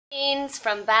Greetings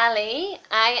from Bali.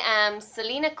 I am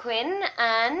Selena Quinn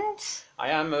and I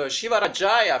am Shiva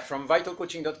Rajaya from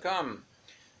vitalcoaching.com,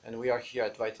 and we are here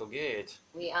at Vital Gate.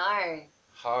 we are.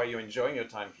 How are you enjoying your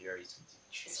time here? It's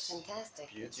fantastic.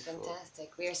 Beautiful. It's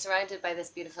fantastic. We are surrounded by this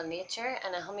beautiful nature,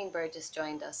 and a hummingbird just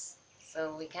joined us,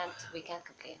 so we can't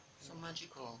complain. So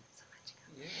magical. So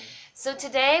magical. Yeah. So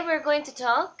today we're going to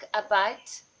talk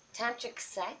about tantric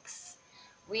sex.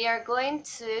 We are going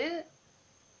to.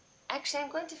 Actually,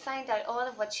 I'm going to find out all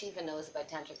of what Shiva knows about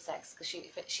tantric sex, because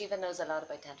Shiva knows a lot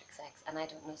about tantric sex, and I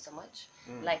don't know so much,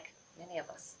 like many of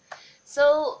us.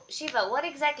 So, Shiva, what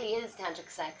exactly is tantric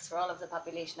sex for all of the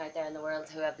population out there in the world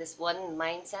who have this one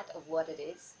mindset of what it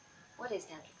is? What is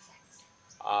tantric sex?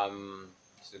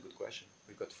 This is a good question.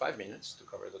 We've got 5 minutes to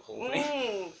cover the whole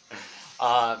thing.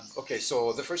 Okay,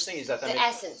 so the first thing is that the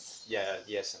essence. Yeah,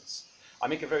 the essence. I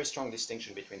make a very strong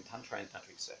distinction between tantra and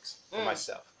tantric sex for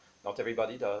myself. Not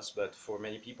everybody does, but for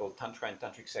many people, tantra and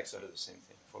tantric sex are the same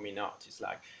thing. For me, not. It's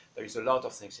like there is a lot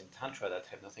of things in tantra that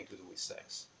have nothing to do with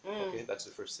sex. Okay, that's the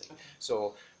first thing. Okay.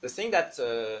 So the thing that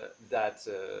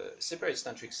separates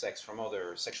tantric sex from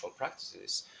other sexual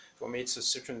practices, for me, it's a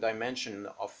certain dimension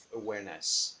of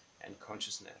awareness and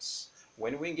consciousness.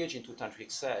 When we engage into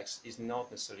tantric sex, it's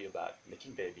not necessarily about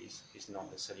making babies. It's not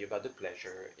necessarily about the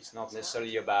pleasure. It's not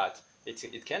necessarily about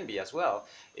it can be as well.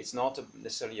 It's not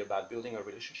necessarily about building a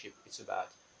relationship. It's about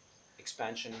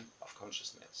expansion of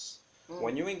consciousness.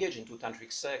 When you engage into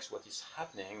tantric sex, what is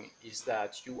happening is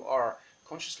that you are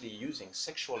consciously using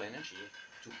sexual energy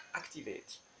to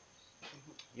activate,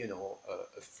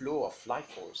 a flow of life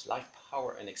force, life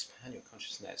power, and expand your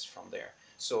consciousness from there.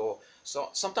 So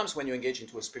sometimes when you engage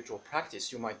into a spiritual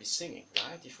practice, you might be singing,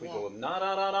 right? If we go na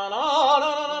na na na na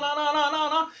na na na na na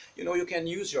na, you can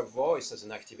use your voice as an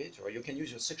activator, or you can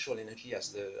use your sexual energy as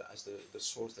the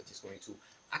source that is going to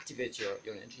activate your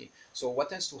energy. So what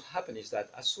tends to happen is that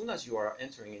as soon as you are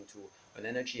entering into an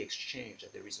energy exchange,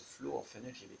 that there is a flow of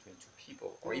energy between two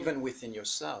people, or even within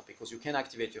yourself, because you can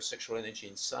activate your sexual energy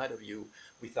inside of you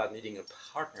without needing a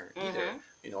partner either.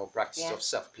 Practice of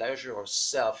self-pleasure or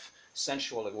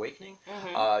sensual awakening.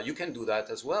 You can do that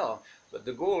as well, but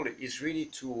the goal is really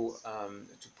to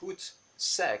put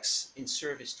sex in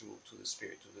service to the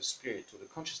spirit, to the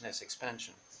consciousness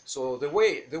expansion. So the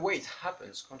way it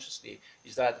happens consciously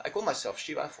is that I call myself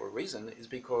Shiva for a reason, is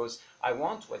because I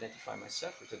want to identify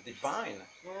myself with a divine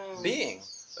being,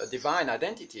 a divine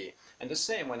identity. And the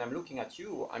same, when I'm looking at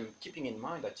you, I'm keeping in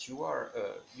mind that you are,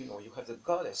 you have the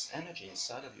goddess energy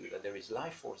inside of you, that there is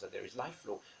life force, that there is life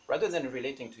flow, rather than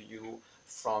relating to you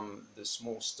from the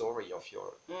small story of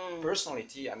your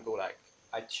personality.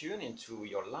 I tune into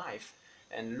your life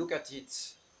and look at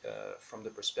it from the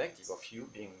perspective of you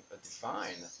being a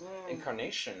divine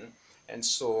incarnation. And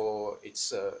so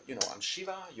it's, I'm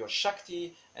Shiva, you're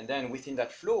Shakti, and then within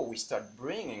that flow, we start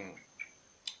bringing,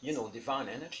 divine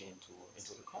energy into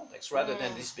the context, rather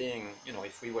than this being,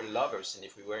 if we were lovers and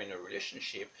if we were in a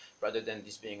relationship, rather than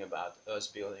this being about us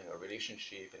building a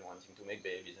relationship and wanting to make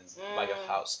babies and buy a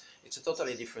house. It's a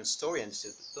totally different story, and it's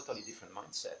a totally different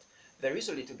mindset. There is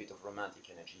a little bit of romantic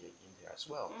energy in there as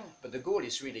well, but the goal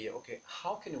is really, okay,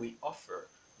 how can we offer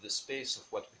the space of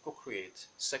what we co-create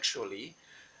sexually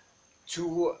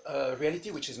to a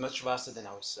reality which is much vaster than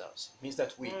ourselves? It means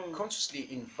that we consciously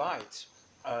invite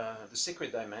the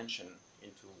sacred dimension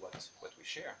into what we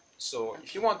share. So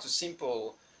if you want a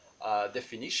simple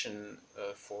definition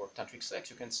for tantric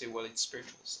sex, you can say, well, it's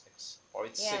spiritual sex, or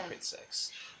it's sacred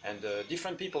sex. And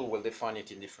different people will define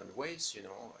it in different ways.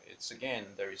 It's, again,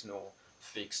 there is no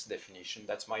fixed definition.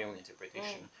 That's my own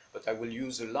interpretation. But I will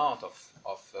use a lot of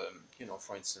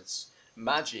for instance,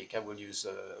 magic. I will use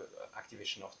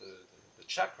activation of the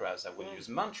chakras. I will use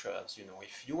mantras.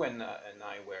 If you and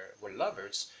I were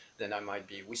lovers, then I might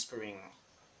be whispering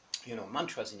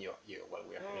mantras in your ear while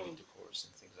we are having intercourse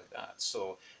and things like that.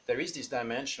 So there is this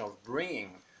dimension of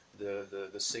bringing the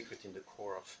sacred in the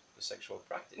core of the sexual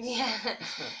practice.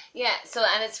 So,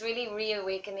 and it's really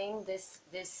reawakening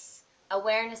this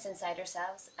awareness inside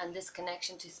ourselves and this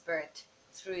connection to spirit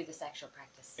through the sexual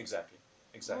practice. Exactly.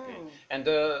 And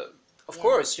of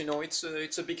course,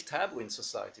 it's a big taboo in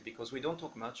society, because we don't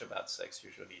talk much about sex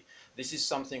usually. This is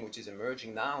something which is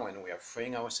emerging now, and we are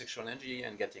freeing our sexual energy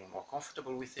and getting more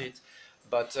comfortable with it.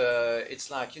 But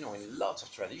it's like, in lots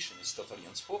of traditions, it's totally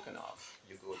unspoken of.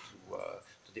 You go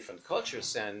to different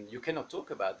cultures, and you cannot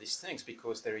talk about these things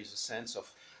because there is a sense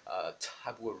of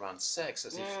taboo around sex,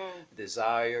 as if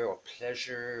desire or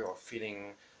pleasure or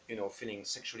feeling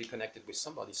sexually connected with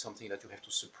somebody is something that you have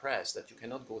to suppress, that you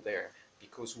cannot go there,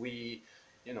 because we,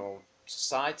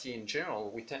 society in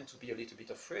general, we tend to be a little bit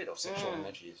afraid of sexual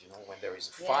energies. When there is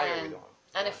a fire, we don't.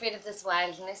 And afraid of this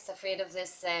wildness, afraid of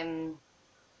this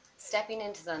stepping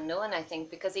into the unknown, I think,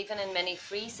 because even in many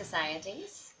free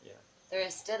societies, Yeah. there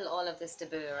is still all of this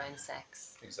taboo around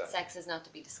sex. Exactly. Sex is not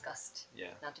to be discussed,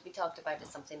 Yeah. not to be talked about as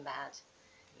something bad.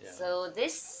 Yeah. So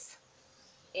this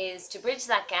is to bridge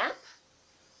that gap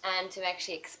and to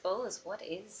actually expose what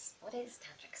is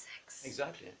tantric sex.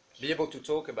 Exactly. Be able to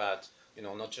talk about,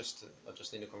 not just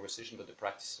in the conversation, but the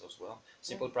practices as well.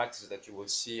 Simple practices that you will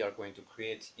see are going to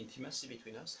create intimacy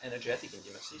between us, energetic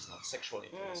intimacy, it's not sexual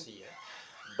intimacy yet,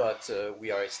 but we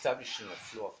are establishing a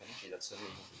flow of energy that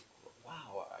suddenly,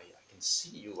 wow, I can see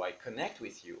you, I connect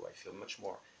with you, I feel much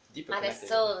more deeper At a connected.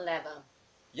 soul level.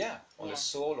 Yeah, on a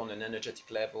soul, on an energetic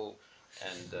level,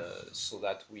 and so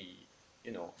that we,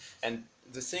 and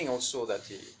the thing also that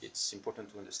it's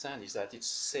important to understand is that it's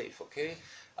safe. Okay,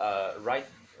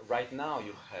 right now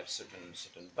you have certain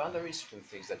boundaries, certain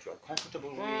things that you are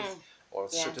comfortable with, or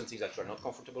certain things that you are not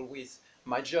comfortable with.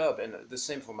 My job, and the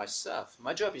same for myself,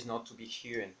 my job is not to be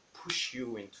here and push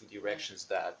you into directions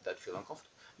that feel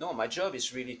uncomfortable. No, my job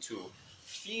is really to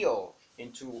feel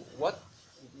into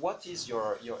what is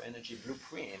your energy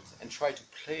blueprint and try to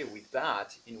play with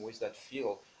that in ways that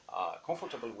feel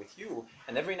comfortable with you.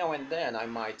 And every now and then I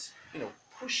might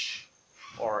push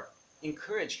or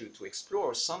encourage you to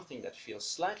explore something that feels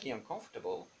slightly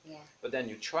uncomfortable, but then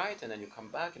you try it and then you come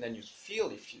back and then you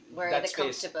feel if where that the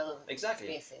space, comfortable exactly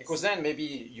spaces. Because then maybe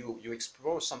you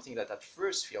explore something that at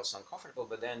first feels uncomfortable,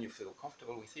 but then you feel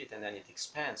comfortable with it, and then it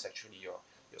expands actually your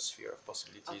sphere of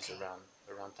possibilities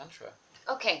around Tantra.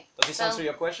 Okay. Does this answer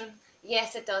your question?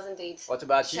 Yes, it does indeed. What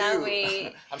about Shall you?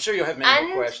 we? I'm sure you have many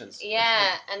more questions.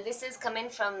 Yeah, and this is coming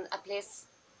from a place,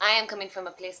 I am coming from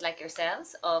a place like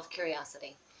yourselves of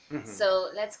curiosity. So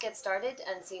let's get started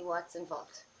and see what's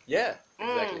involved. Yeah,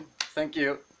 exactly. Thank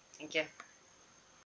you. Thank you.